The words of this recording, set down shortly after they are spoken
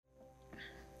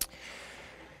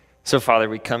So, Father,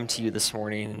 we come to you this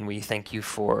morning and we thank you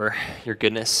for your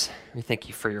goodness. We thank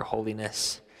you for your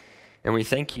holiness. And we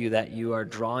thank you that you are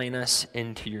drawing us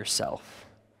into yourself.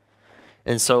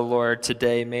 And so, Lord,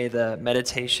 today may the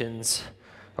meditations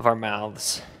of our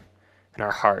mouths and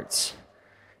our hearts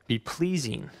be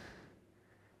pleasing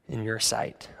in your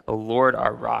sight, O Lord,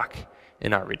 our rock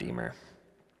and our Redeemer.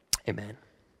 Amen.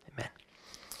 Amen.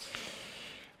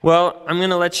 Well, I'm going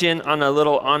to let you in on a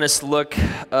little honest look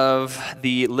of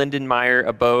the Lindenmeyer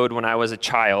abode when I was a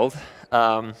child.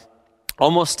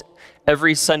 Almost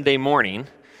every Sunday morning,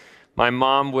 my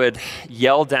mom would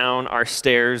yell down our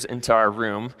stairs into our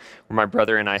room where my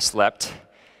brother and I slept,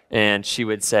 and she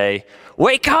would say,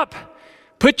 "Wake up!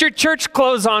 Put your church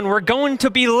clothes on. We're going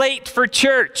to be late for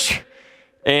church."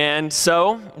 And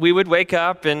so we would wake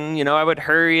up and, I would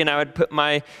hurry and I would put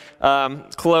my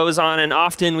clothes on, and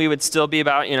often we would still be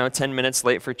about, 10 minutes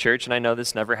late for church. And I know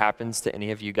this never happens to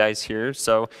any of you guys here.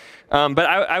 So, but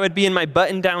I would be in my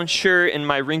button-down shirt and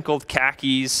my wrinkled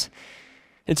khakis.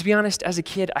 And to be honest, as a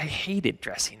kid, I hated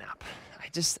dressing up. I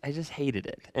just hated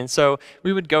it. And so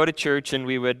we would go to church and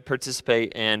we would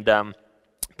participate, and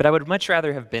but I would much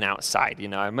rather have been outside.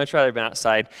 I'd much rather have been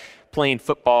outside playing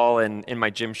football and in my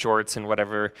gym shorts and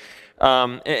whatever.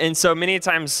 And so many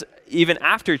times, even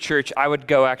after church, I would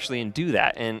go actually and do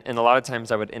that. And a lot of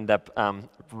times I would end up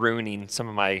ruining some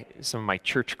of my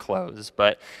church clothes.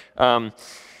 But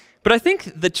I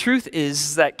think the truth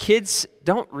is that kids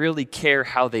don't really care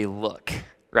how they look,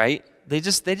 right? They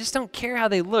just don't care how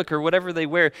they look or whatever they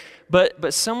wear.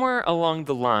 But somewhere along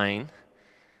the line,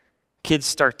 kids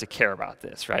start to care about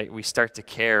this, right? We start to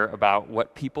care about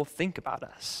what people think about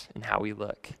us and how we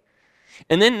look.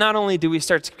 And then not only do we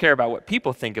start to care about what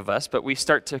people think of us, but we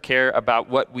start to care about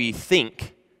what we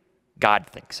think God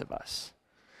thinks of us.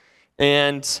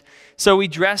 And so we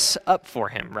dress up for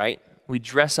him, right? We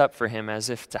dress up for him as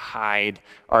if to hide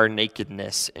our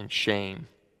nakedness and shame.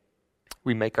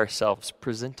 We make ourselves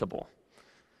presentable.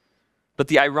 But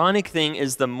the ironic thing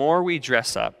is, the more we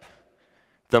dress up,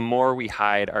 the more we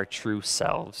hide our true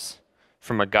selves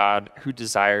from a God who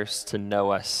desires to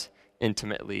know us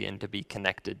intimately and to be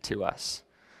connected to us.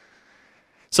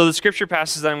 So the scripture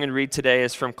passage that I'm going to read today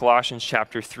is from Colossians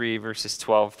chapter 3, verses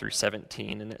 12 through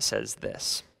 17, and it says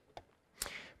this: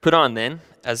 "Put on then,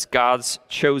 as God's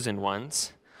chosen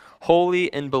ones,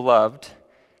 holy and beloved,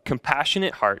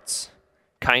 compassionate hearts,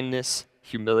 kindness,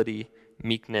 humility,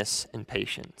 meekness, and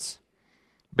patience,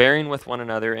 bearing with one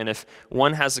another, and if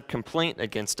one has a complaint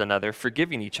against another,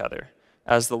 forgiving each other,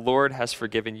 as the Lord has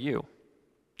forgiven you.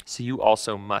 So you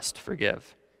also must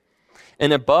forgive.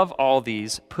 And above all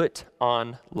these, put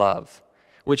on love,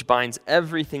 which binds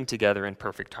everything together in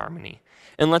perfect harmony.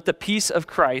 And let the peace of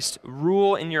Christ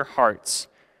rule in your hearts,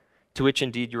 to which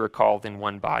indeed you are called in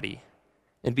one body.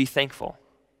 And be thankful.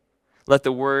 Let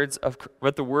the word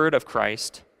of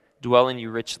Christ dwell in you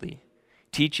richly,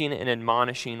 teaching and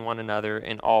admonishing one another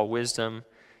in all wisdom,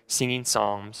 singing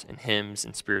psalms and hymns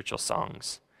and spiritual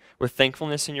songs, with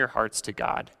thankfulness in your hearts to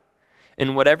God.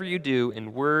 And whatever you do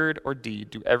in word or deed,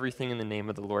 do everything in the name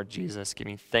of the Lord Jesus,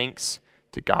 giving thanks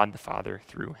to God the Father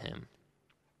through him."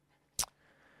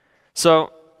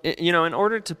 So, in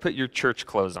order to put your church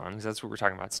clothes on, because that's what we're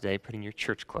talking about today, putting your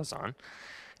church clothes on.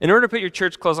 In order to put your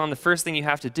church clothes on, the first thing you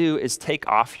have to do is take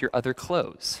off your other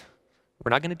clothes. We're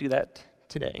not going to do that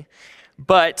today.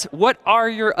 But what are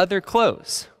your other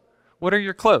clothes? What are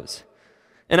your clothes?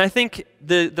 And I think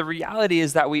the reality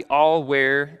is that we all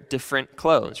wear different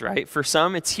clothes, right? For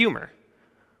some, it's humor.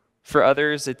 For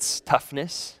others, it's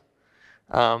toughness.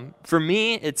 For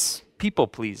me, it's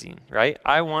people-pleasing, right?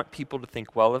 I want people to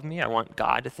think well of me. I want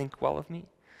God to think well of me.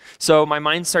 So my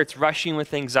mind starts rushing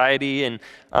with anxiety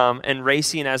and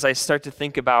racing as I start to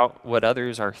think about what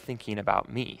others are thinking about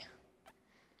me.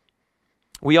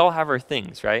 We all have our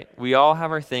things, right? We all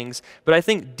have our things. But I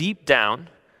think deep down,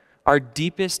 our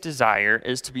deepest desire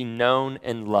is to be known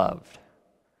and loved.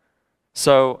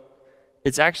 So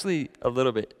it's actually a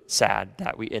little bit sad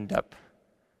that we end up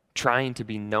trying to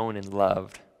be known and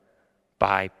loved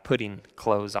by putting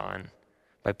clothes on,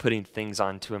 by putting things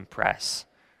on to impress.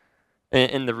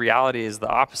 And the reality is the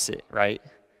opposite, right?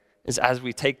 Is as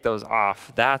we take those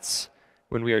off, that's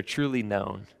when we are truly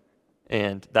known.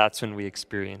 And that's when we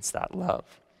experience that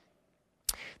love.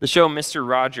 The show Mr.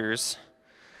 Rogers,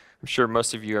 I'm sure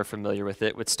most of you are familiar with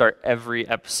it, would start every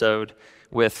episode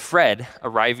with Fred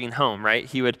arriving home, right?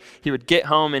 He would get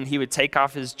home and he would take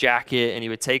off his jacket and he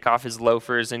would take off his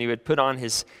loafers and he would put on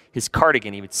his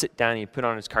cardigan. He would sit down, he'd put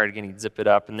on his cardigan, he'd zip it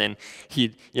up, and then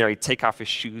he'd take off his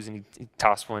shoes and he'd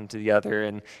toss one to the other,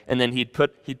 and then he'd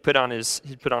put on his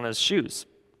shoes.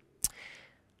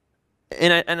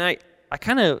 And I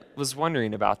kind of was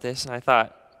wondering about this, and I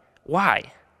thought,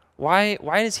 why? Why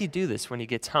does he do this when he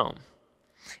gets home?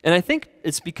 And I think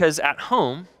it's because at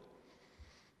home,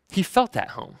 he felt at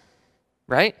home,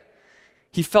 right?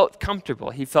 He felt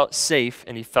comfortable, he felt safe,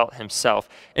 and he felt himself.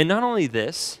 And not only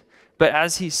this, but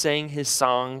as he sang his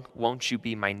song, "Won't You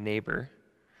Be My Neighbor?"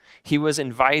 he was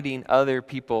inviting other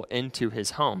people into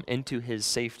his home, into his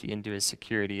safety, into his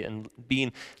security, and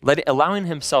allowing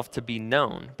himself to be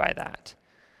known by that,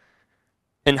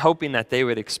 and hoping that they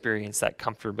would experience that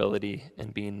comfortability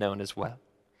and being known as well.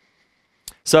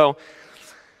 So,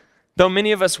 though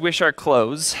many of us wish our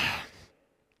clothes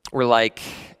were like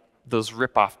those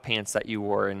rip-off pants that you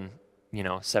wore in,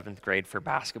 7th grade for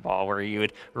basketball, where you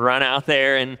would run out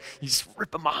there and you just rip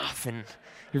them off and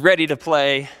you're ready to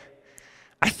play,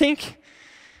 I think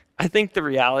the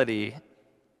reality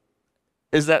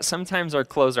is that sometimes our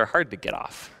clothes are hard to get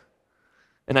off.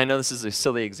 And I know this is a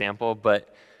silly example,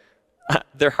 but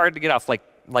they're hard to get off,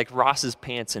 like Ross's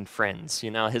pants in Friends,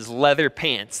 his leather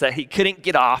pants that he couldn't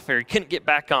get off or he couldn't get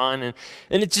back on, and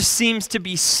it just seems to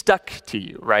be stuck to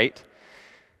you, right?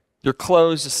 Your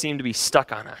clothes just seem to be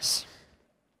stuck on us.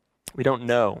 We don't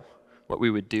know what we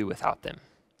would do without them.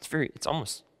 It's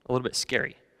almost a little bit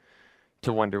scary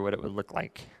to wonder what it would look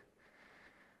like.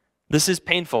 This is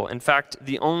painful. In fact,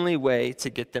 the only way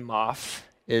to get them off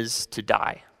is to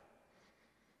die.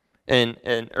 And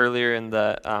earlier in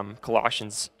the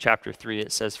Colossians chapter 3,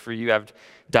 it says, "For you have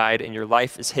died, and your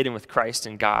life is hidden with Christ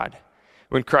in God.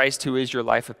 When Christ, who is your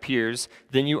life, appears,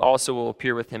 then you also will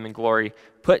appear with him in glory.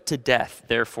 Put to death,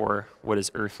 therefore, what is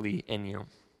earthly in you."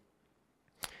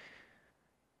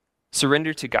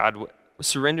 Surrender to God.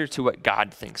 Surrender to what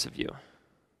God thinks of you.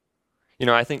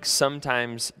 I think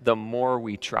sometimes the more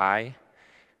we try,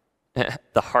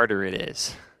 the harder it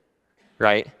is,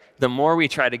 right? The more we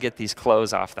try to get these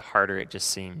clothes off, the harder it just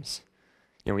seems.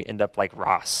 We end up like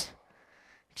Ross.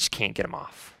 Just can't get them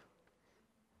off.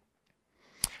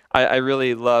 I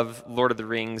really love Lord of the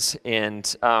Rings, and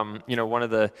one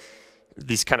of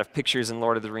these kind of pictures in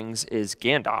Lord of the Rings is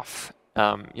Gandalf.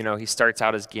 He starts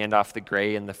out as Gandalf the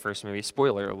Grey in the first movie.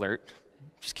 Spoiler alert.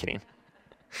 Just kidding.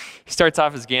 He starts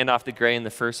off as Gandalf the Grey in the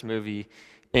first movie,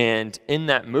 and in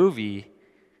that movie,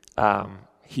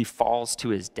 he falls to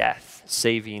his death,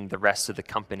 saving the rest of the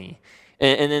company.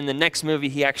 And in the next movie,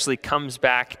 he actually comes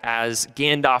back as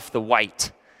Gandalf the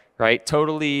White, right?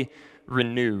 Totally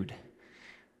renewed.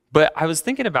 But I was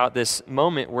thinking about this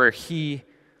moment where he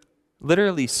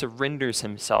literally surrenders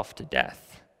himself to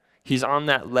death. He's on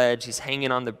that ledge, he's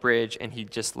hanging on the bridge, and he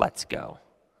just lets go.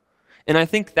 And I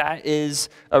think that is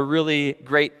a really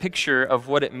great picture of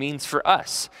what it means for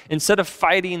us. Instead of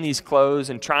fighting these clothes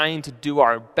and trying to do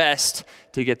our best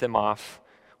to get them off,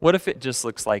 what if it just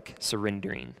looks like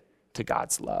surrendering to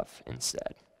God's love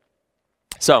instead?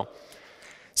 So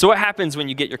what happens when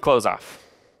you get your clothes off?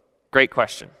 Great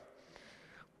question.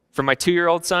 For my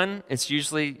 2-year-old son, it's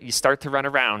usually you start to run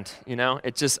around,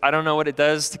 I don't know what it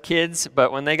does to kids,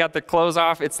 but when they got their clothes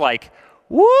off, it's like,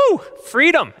 woo,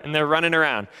 freedom, and they're running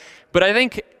around. But I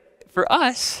think for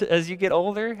us, as you get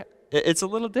older, it's a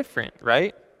little different,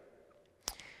 right?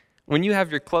 When you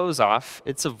have your clothes off,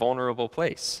 it's a vulnerable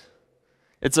place.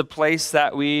 It's a place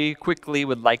that we quickly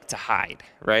would like to hide,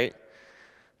 right?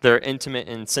 There are intimate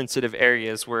and sensitive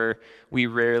areas where we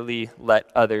rarely let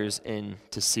others in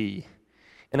to see.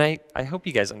 And I hope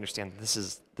you guys understand this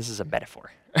is a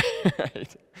metaphor.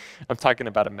 Right? I'm talking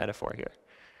about a metaphor here.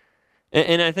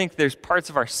 And I think there's parts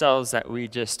of ourselves that we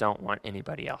just don't want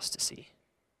anybody else to see.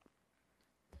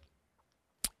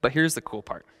 But here's the cool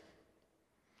part.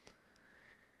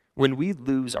 When we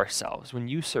lose ourselves, when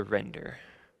you surrender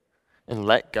and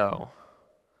let go,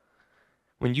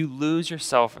 when you lose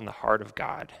yourself in the heart of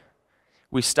God,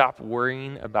 we stop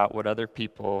worrying about what other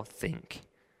people think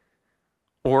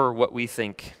or what we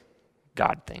think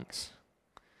God thinks.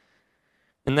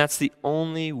 And that's the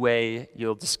only way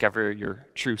you'll discover your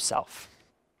true self.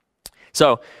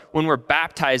 So, when we're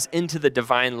baptized into the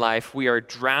divine life, we are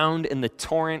drowned in the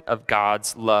torrent of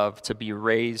God's love to be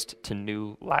raised to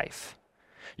new life.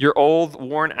 Your old,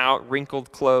 worn out,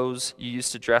 wrinkled clothes you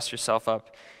used to dress yourself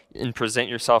up and present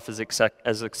yourself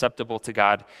as acceptable to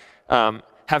God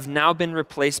have now been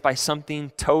replaced by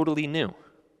something totally new.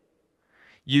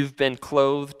 You've been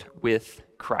clothed with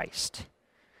Christ.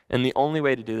 And the only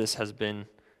way to do this has been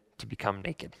to become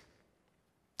naked.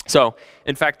 So,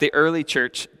 in fact, the early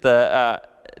church, the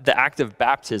act of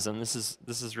baptism, this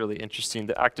is really interesting.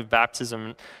 The act of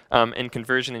baptism and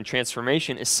conversion and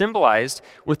transformation is symbolized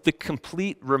with the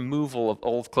complete removal of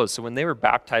old clothes. So when they were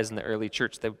baptized in the early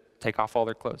church, they would take off all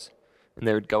their clothes. And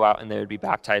they would go out and they would be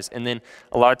baptized. And then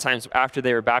a lot of times after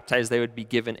they were baptized, they would be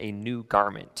given a new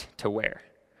garment to wear,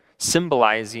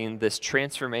 symbolizing this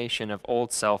transformation of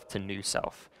old self to new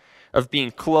self, of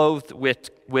being clothed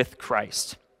with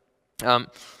Christ.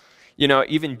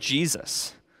 Even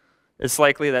Jesus, it's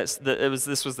likely that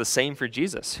this was the same for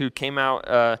Jesus, who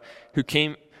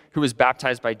was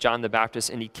baptized by John the Baptist,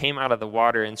 and he came out of the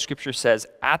water, and Scripture says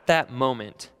at that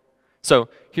moment, so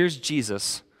here's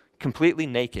Jesus, completely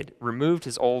naked, removed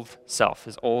his old self,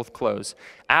 his old clothes.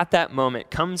 At that moment,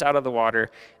 comes out of the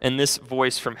water, and this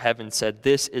voice from heaven said,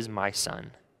 "This is my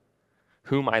Son,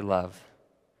 whom I love.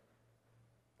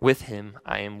 With him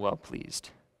I am well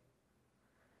pleased."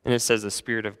 And it says the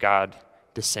Spirit of God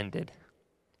descended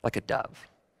like a dove.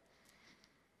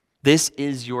 This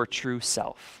is your true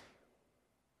self.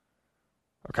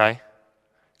 Okay?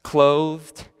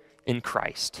 Clothed in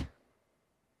Christ.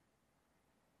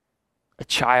 A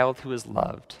child who is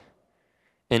loved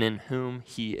and in whom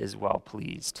he is well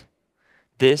pleased.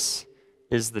 This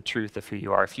is the truth of who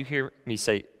you are. If you hear me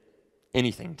say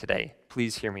anything today,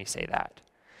 please hear me say that.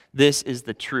 This is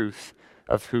the truth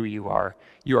of who you are.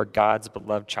 You are God's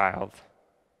beloved child,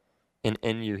 and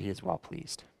in you he is well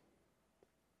pleased.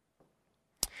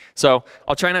 So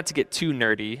I'll try not to get too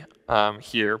nerdy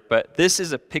here, but this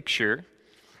is a picture,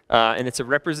 and it's a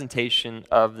representation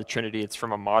of the Trinity. It's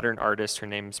from a modern artist. Her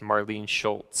name's Marlene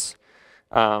Schultz.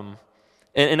 And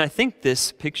I think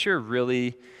this picture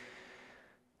really,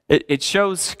 it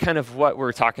shows kind of what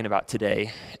we're talking about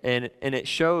today, and it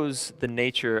shows the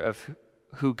nature of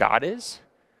who God is,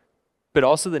 but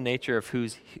also the nature of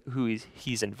who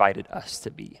he's invited us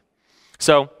to be.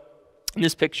 So in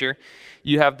this picture,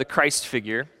 you have the Christ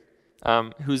figure,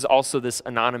 who's also this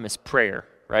anonymous prayer,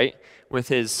 right? With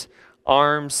his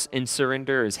arms in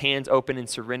surrender, his hands open in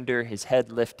surrender, his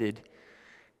head lifted.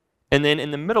 And then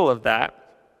in the middle of that,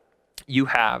 you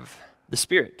have the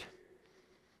Spirit.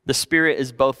 The Spirit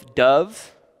is both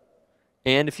dove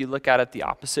and, if you look at it the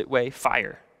opposite way,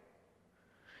 fire.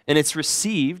 And it's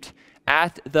received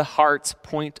at the heart's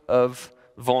point of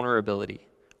vulnerability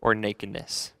or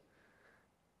nakedness.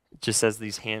 Just as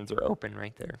these hands are open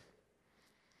right there.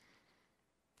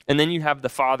 And then you have the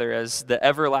Father as the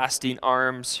everlasting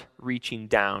arms reaching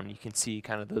down. You can see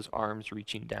kind of those arms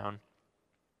reaching down.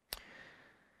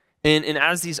 And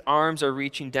as these arms are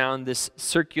reaching down, this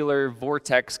circular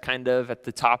vortex kind of at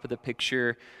the top of the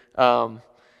picture,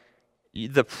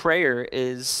 the prayer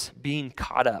is being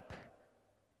caught up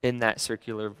in that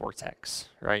circular vortex,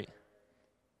 right?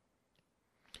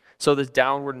 So the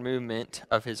downward movement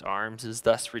of his arms is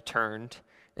thus returned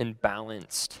and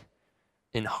balanced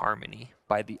in harmony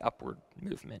by the upward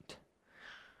movement.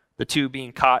 The two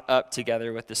being caught up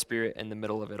together with the Spirit in the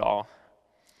middle of it all.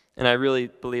 And I really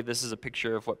believe this is a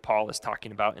picture of what Paul is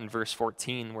talking about in verse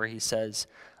 14, where he says,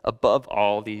 "Above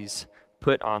all these,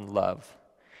 put on love,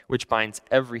 which binds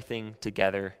everything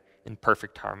together in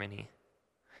perfect harmony."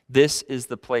 This is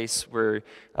the place where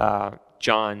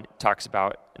John talks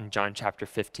about in John chapter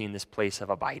 15, this place of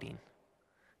abiding.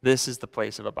 This is the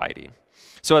place of abiding.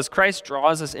 So as Christ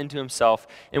draws us into himself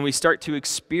and we start to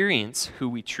experience who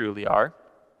we truly are,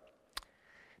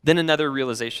 then another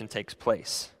realization takes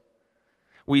place.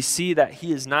 We see that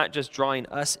he is not just drawing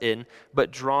us in, but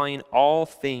drawing all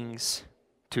things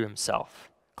to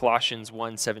himself. Colossians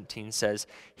 1:17 says,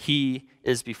 "He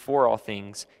is before all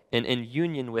things, and in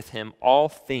union with him all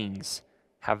things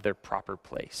have their proper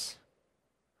place."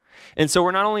 And so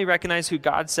we're not only recognize who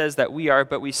God says that we are,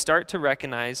 but we start to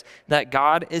recognize that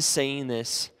God is saying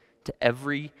this to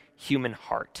every human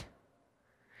heart.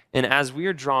 And as we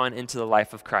are drawn into the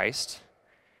life of Christ,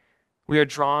 we are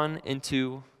drawn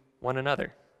into one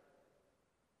another.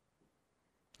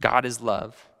 God is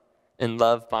love, and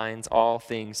love binds all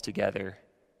things together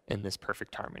in this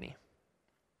perfect harmony.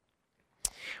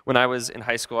 When I was in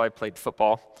high school, I played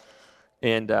football.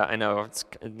 And I know it's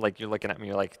like you're looking at me,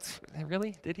 you're like,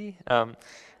 really? Did he?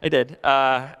 I did.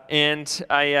 And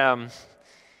I,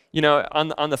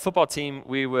 on the football team,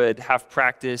 we would have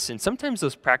practice, and sometimes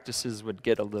those practices would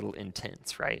get a little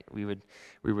intense, right? We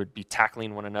would be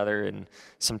tackling one another, and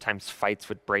sometimes fights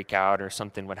would break out or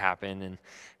something would happen.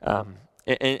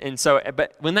 And so,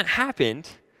 but when that happened,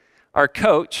 our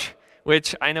coach,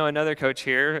 which I know another coach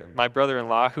here, my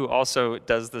brother-in-law, who also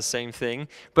does the same thing,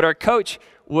 but our coach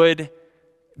would,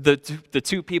 the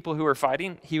two people who were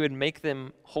fighting, he would make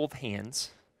them hold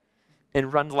hands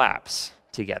and run laps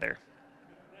together.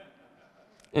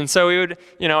 And so we would,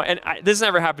 this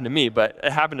never happened to me, but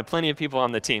it happened to plenty of people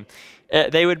on the team.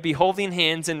 They would be holding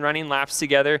hands and running laps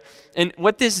together. And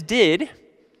what this did,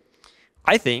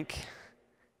 I think,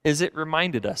 is it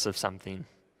reminded us of something.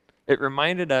 it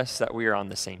reminded us that we are on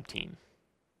the same team,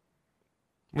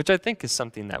 which I think is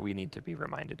something that we need to be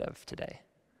reminded of today.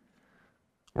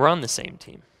 We're on the same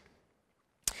team.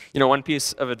 One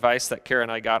piece of advice that Kara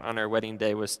and I got on our wedding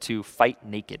day was to fight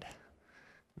naked.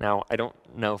 Now, I don't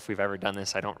know if we've ever done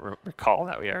this. I don't recall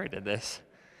that we ever did this.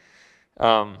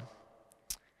 But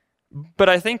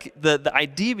I think the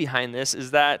idea behind this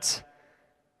is that,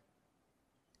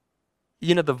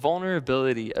 the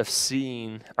vulnerability of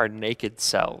seeing our naked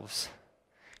selves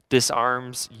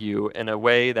disarms you in a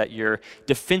way that your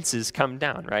defenses come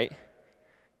down, right?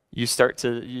 You start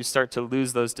to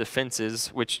lose those defenses,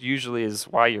 which usually is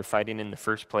why you're fighting in the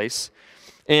first place.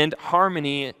 And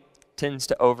harmony tends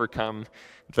to overcome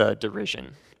the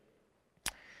derision.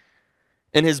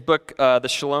 In his book, The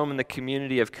Shalom and the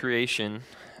Community of Creation,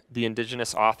 the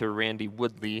indigenous author Randy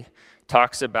Woodley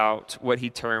talks about what he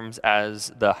terms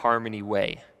as the harmony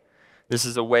way. This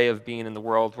is a way of being in the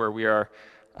world where we are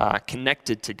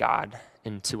connected to God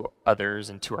and to others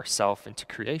and to ourselves and to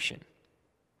creation,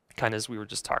 kind of as we were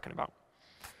just talking about.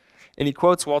 And he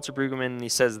quotes Walter Brueggemann, and he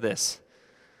says this: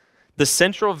 the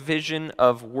central vision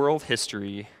of world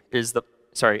history in the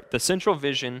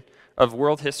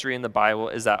Bible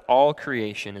is that all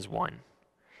creation is one.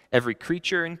 Every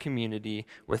creature and community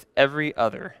with every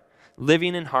other,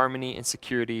 living in harmony and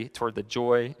security toward the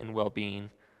joy and well-being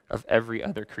of every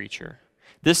other creature.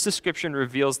 This description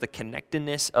reveals the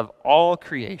connectedness of all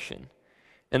creation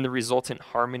and the resultant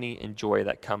harmony and joy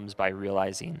that comes by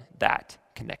realizing that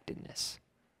connectedness.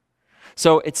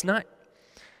 So it's not,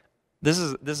 this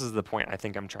is the point I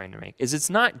think I'm trying to make, is it's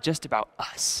not just about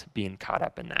us being caught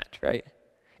up in that, right?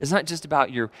 It's not just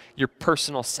about your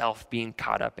personal self being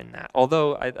caught up in that,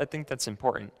 although I think that's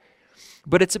important.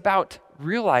 But it's about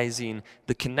realizing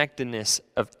the connectedness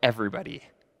of everybody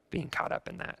being caught up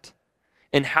in that,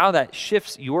 and how that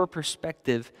shifts your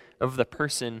perspective of the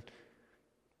person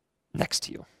next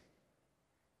to you,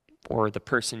 or the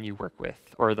person you work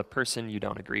with, or the person you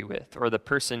don't agree with, or the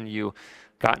person you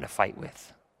got in a fight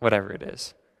with, whatever it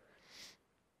is.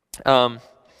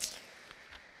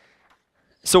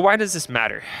 So why does this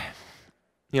matter?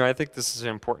 I think this is an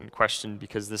important question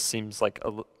because this seems like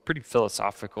a pretty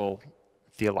philosophical,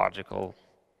 theological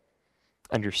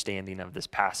understanding of this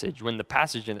passage, when the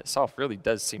passage in itself really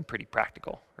does seem pretty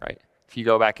practical, right? If you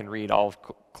go back and read all of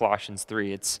Colossians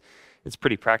 3, it's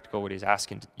pretty practical what he's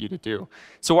asking you to do.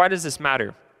 So why does this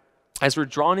matter? As we're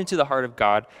drawn into the heart of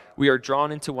God, we are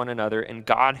drawn into one another, and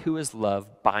God, who is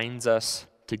love, binds us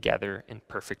together in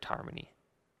perfect harmony.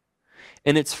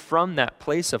 And it's from that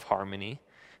place of harmony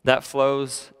that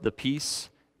flows the peace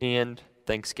and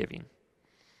thanksgiving.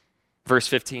 Verse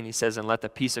 15, he says, "And let the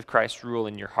peace of Christ rule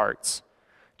in your hearts,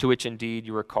 to which indeed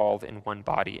you are called in one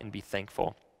body, and be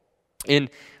thankful." And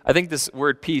I think this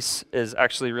word peace is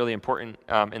actually really important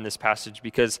in this passage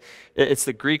because it's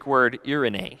the Greek word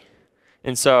eirene.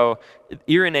 And so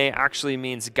eirene actually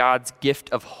means God's gift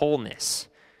of wholeness,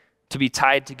 to be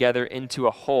tied together into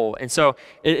a whole. And so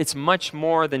it's much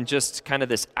more than just kind of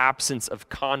this absence of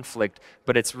conflict,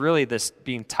 but it's really this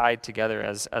being tied together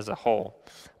as a whole.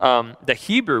 The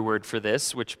Hebrew word for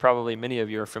this, which probably many of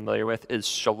you are familiar with, is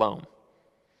shalom.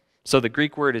 So the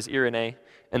Greek word is eirene,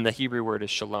 and the Hebrew word is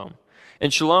shalom.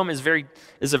 And shalom is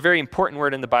a very important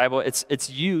word in the Bible. It's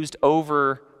used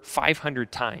over 500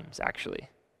 times, actually.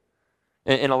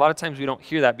 And a lot of times we don't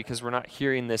hear that because we're not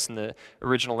hearing this in the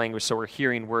original language, so we're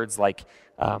hearing words like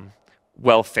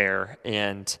welfare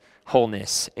and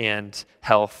wholeness and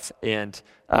health and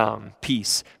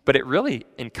peace. But it really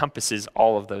encompasses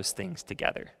all of those things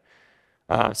together.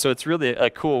 So it's really a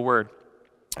cool word.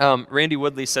 Randy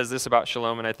Woodley says this about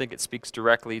shalom, and I think it speaks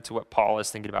directly to what Paul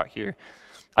is thinking about here.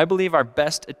 "I believe our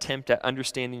best attempt at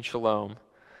understanding shalom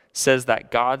says that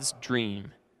God's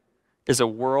dream is a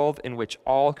world in which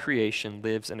all creation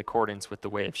lives in accordance with the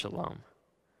way of shalom.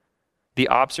 The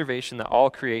observation that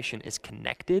all creation is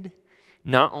connected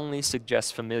not only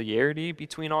suggests familiarity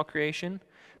between all creation,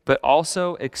 but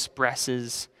also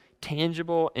expresses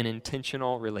tangible and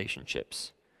intentional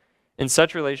relationships. In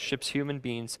such relationships, human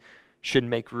beings should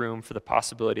make room for the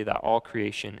possibility that all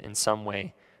creation in some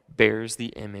way bears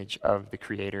the image of the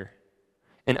Creator.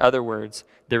 In other words,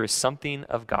 there is something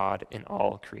of God in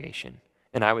all creation."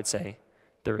 And I would say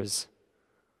there is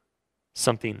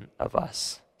something of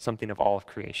us, something of all of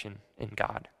creation in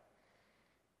God.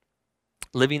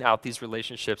 Living out these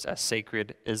relationships as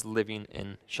sacred is living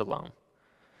in shalom.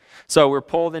 So we're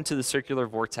pulled into the circular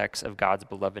vortex of God's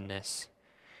belovedness.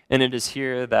 And it is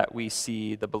here that we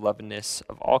see the belovedness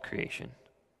of all creation.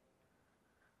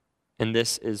 And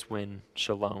this is when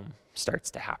shalom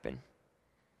starts to happen.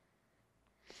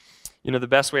 The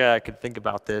best way I could think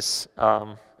about this,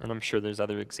 and I'm sure there's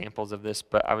other examples of this,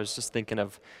 but I was just thinking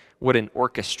of what an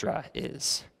orchestra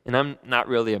is. And I'm not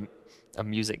really a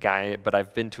music guy, but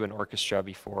I've been to an orchestra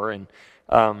before. And,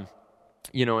 an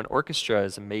orchestra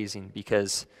is amazing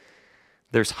because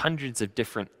there's hundreds of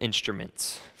different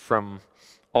instruments from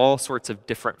all sorts of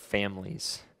different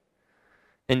families.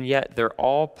 And yet they're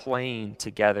all playing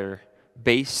together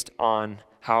based on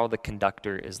how the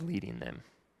conductor is leading them.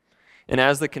 And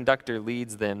as the conductor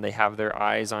leads them, they have their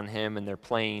eyes on him and they're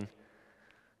playing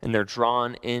and they're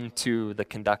drawn into the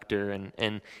conductor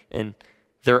and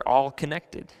they're all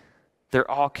connected. They're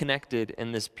all connected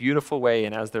in this beautiful way.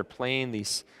 And as they're playing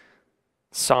these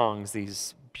songs,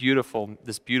 this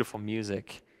beautiful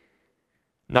music,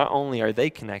 not only are they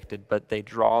connected, but they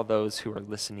draw those who are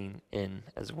listening in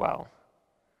as well.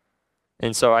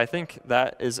 And so I think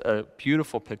that is a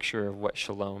beautiful picture of what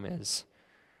shalom is.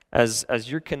 As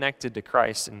you're connected to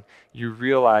Christ and you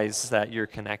realize that you're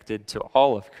connected to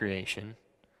all of creation,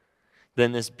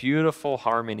 then this beautiful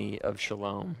harmony of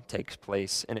shalom takes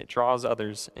place and it draws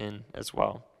others in as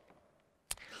well.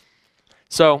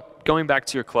 So, going back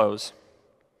to your clothes,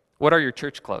 what are your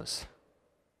church clothes?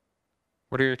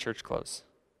 What are your church clothes?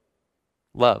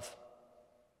 Love.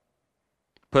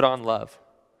 Put on love.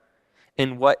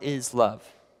 And what is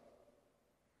love?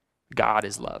 God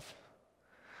is love.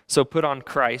 So put on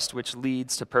Christ, which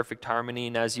leads to perfect harmony.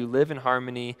 And as you live in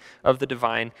harmony of the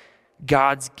divine,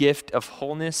 God's gift of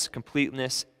wholeness,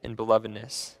 completeness, and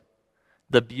belovedness,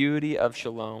 the beauty of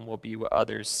shalom will be what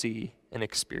others see and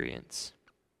experience.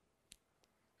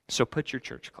 So put your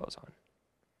church clothes on.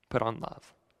 Put on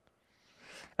love.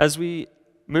 As we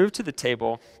move to the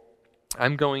table,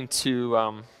 I'm going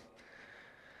to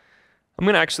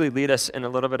actually lead us in a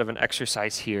little bit of an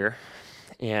exercise here.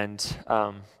 And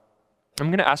I'm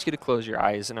going to ask you to close your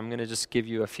eyes, and I'm going to just give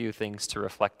you a few things to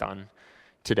reflect on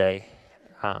today.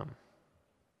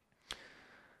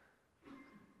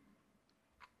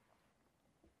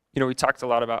 We talked a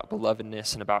lot about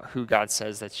belovedness and about who God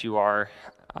says that you are,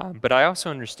 but I also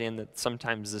understand that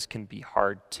sometimes this can be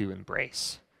hard to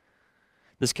embrace.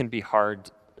 This can be hard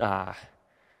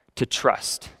to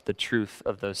trust the truth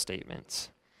of those statements.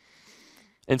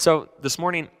 And so this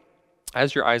morning,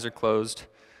 as your eyes are closed,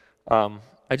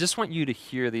 I just want you to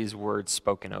hear these words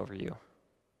spoken over you.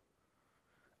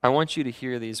 I want you to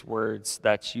hear these words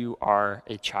that you are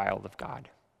a child of God.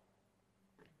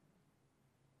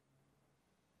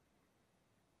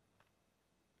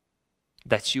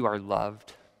 That you are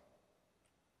loved.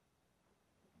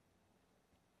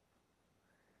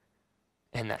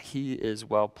 And that He is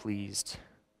well pleased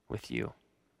with you.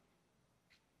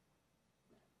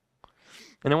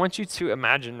 And I want you to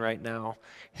imagine right now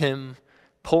Him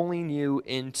pulling you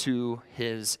into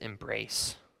His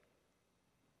embrace.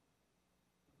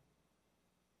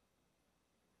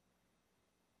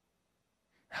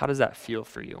 How does that feel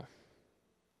for you?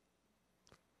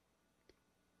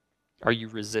 Are you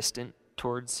resistant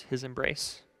towards His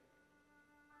embrace?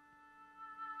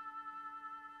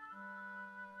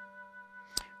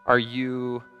 Are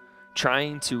you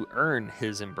trying to earn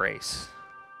His embrace?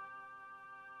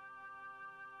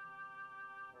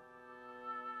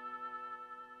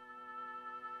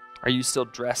 Are you still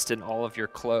dressed in all of your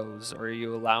clothes, or are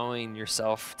you allowing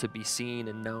yourself to be seen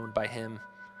and known by Him?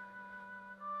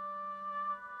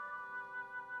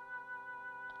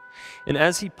 And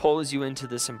as He pulls you into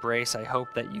this embrace, I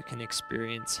hope that you can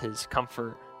experience His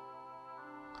comfort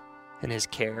and His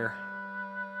care.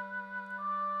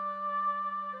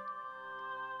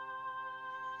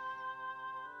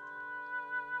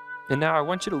 And now I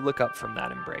want you to look up from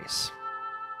that embrace.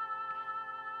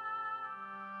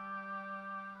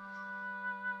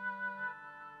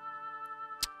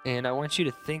 And I want you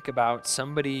to think about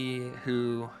somebody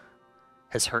who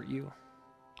has hurt you,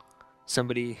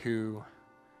 somebody who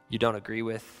you don't agree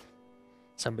with,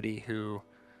 somebody who,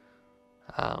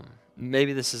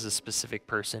 maybe this is a specific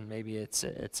person, maybe it's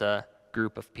a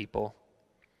group of people.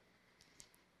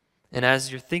 And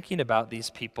as you're thinking about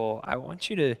these people, I want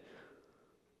you to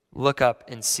look up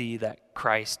and see that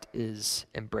Christ is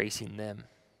embracing them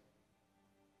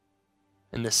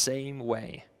in the same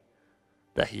way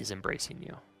that He's embracing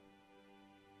you.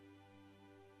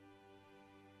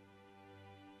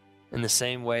 In the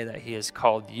same way that He has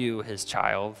called you His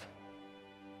child,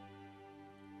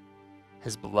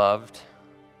 His beloved,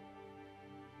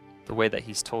 the way that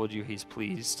He's told you He's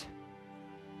pleased.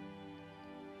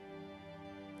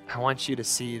 I want you to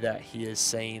see that He is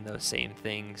saying those same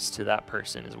things to that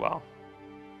person as well.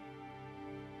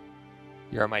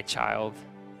 You are my child,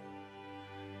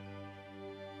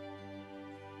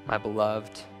 my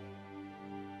beloved,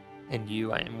 In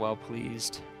you I am well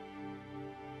pleased.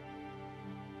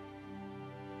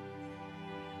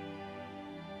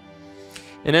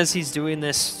 And as he's doing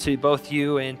this to both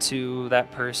you and to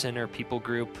that person or people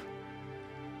group,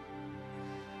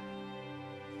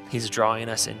 he's drawing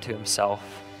us into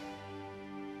himself.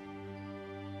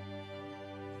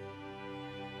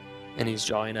 And he's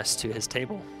drawing us to his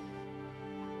table.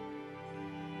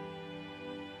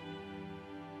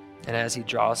 And as he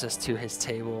draws us to his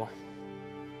table,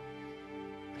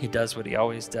 he does what he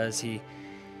always does. He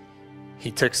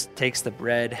takes the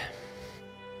bread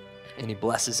and he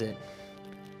blesses it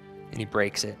and he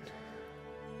breaks it.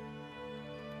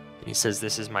 And he says,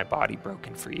 "This is my body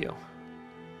broken for you."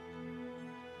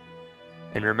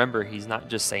 And remember, he's not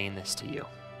just saying this to you.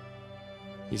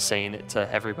 He's saying it to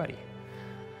everybody.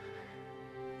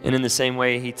 And in the same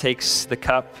way, he takes the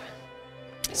cup.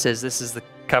 He says, "This is the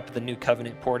cup of the new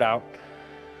covenant poured out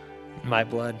in my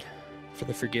blood for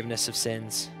the forgiveness of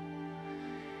sins."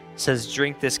 He says,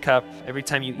 "Drink this cup. Every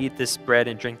time you eat this bread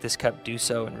and drink this cup, do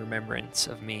so in remembrance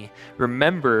of me."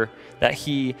 Remember that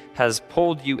he has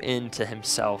pulled you into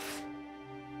himself.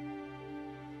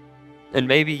 And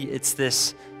maybe it's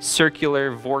this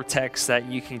circular vortex that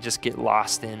you can just get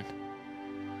lost in,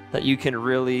 that you can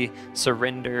really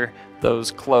surrender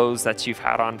those clothes that you've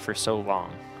had on for so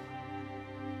long.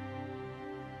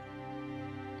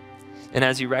 And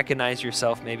as you recognize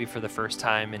yourself maybe for the first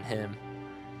time in him,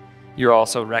 you're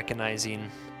also recognizing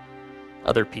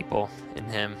other people in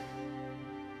him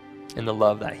and the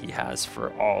love that he has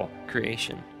for all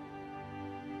creation.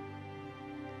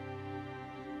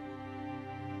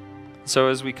 So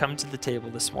as we come to the table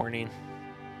this morning,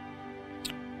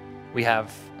 we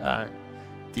have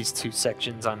these two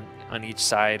sections on each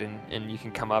side, and you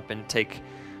can come up and take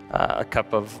a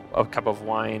cup of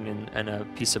wine and a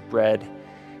piece of bread.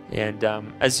 And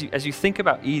as you think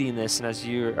about eating this, and as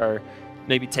you are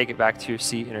maybe take it back to your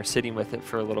seat and are sitting with it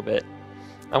for a little bit,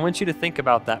 I want you to think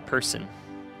about that person,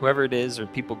 whoever it is, or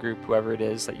people group, whoever it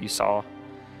is that you saw.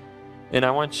 And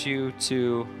I want you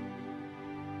to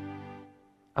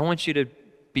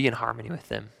be in harmony with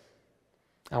them.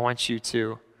 I want you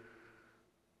to,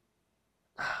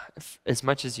 as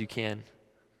much as you can,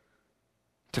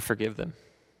 to forgive them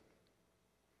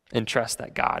and trust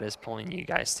that God is pulling you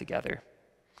guys together.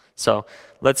 So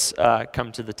let's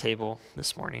come to the table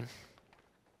this morning.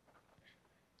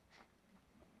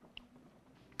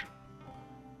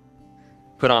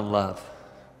 Put on love.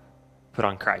 Put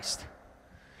on Christ.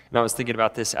 And I was thinking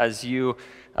about this as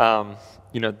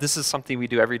this is something we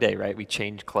do every day, right? We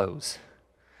change clothes.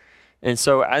 And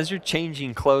so as you're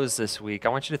changing clothes this week, I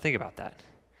want you to think about that.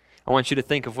 I want you to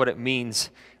think of what it means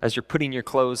as you're putting your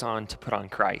clothes on to put on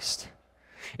Christ.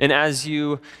 And as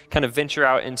you kind of venture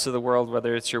out into the world,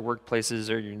 whether it's your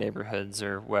workplaces or your neighborhoods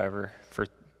or wherever for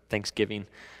Thanksgiving,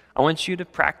 I want you to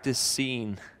practice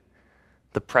seeing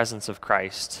the presence of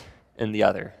Christ in the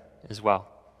other as well.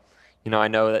 I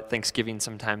know that Thanksgiving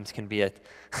sometimes can be a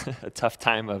tough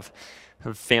time of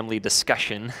family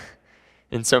discussion.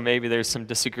 And so maybe there's some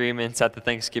disagreements at the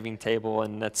Thanksgiving table,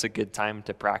 and that's a good time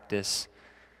to practice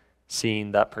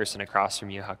seeing that person across from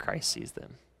you, how Christ sees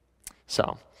them.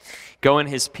 So go in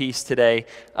his peace today.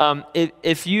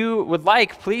 If you would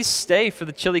like, please stay for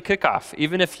the chili cook-off.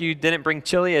 Even if you didn't bring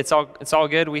chili, it's all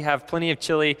good. We have plenty of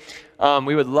chili.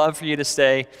 We would love for you to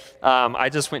stay. I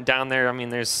just went down there.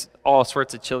 There's all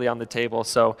sorts of chili on the table,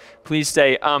 so please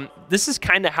stay. This is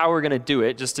kind of how we're going to do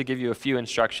it, just to give you a few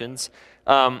instructions.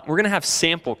 We're going to have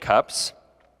sample cups.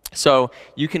 So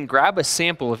you can grab a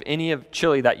sample of any of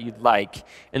chili that you'd like.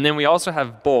 And then we also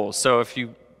have bowls. So if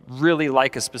you really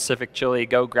like a specific chili,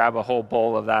 go grab a whole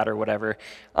bowl of that or whatever.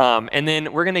 And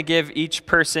then we're going to give each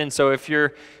person, so if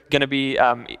you're going to be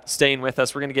staying with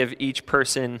us, we're going to give each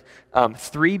person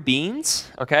 3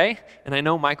 beans, okay? And I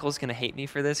know Michael's going to hate me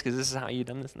for this because this is how you've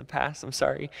done this in the past. I'm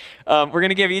sorry. We're going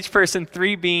to give each person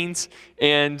 3 beans,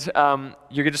 and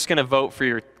you're just going to vote for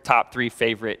your top 3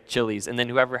 favorite chilies. And then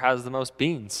whoever has the most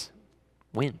beans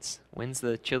wins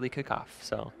the chili cook-off.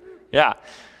 So, yeah.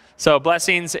 So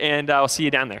blessings, and I'll see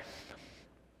you down there.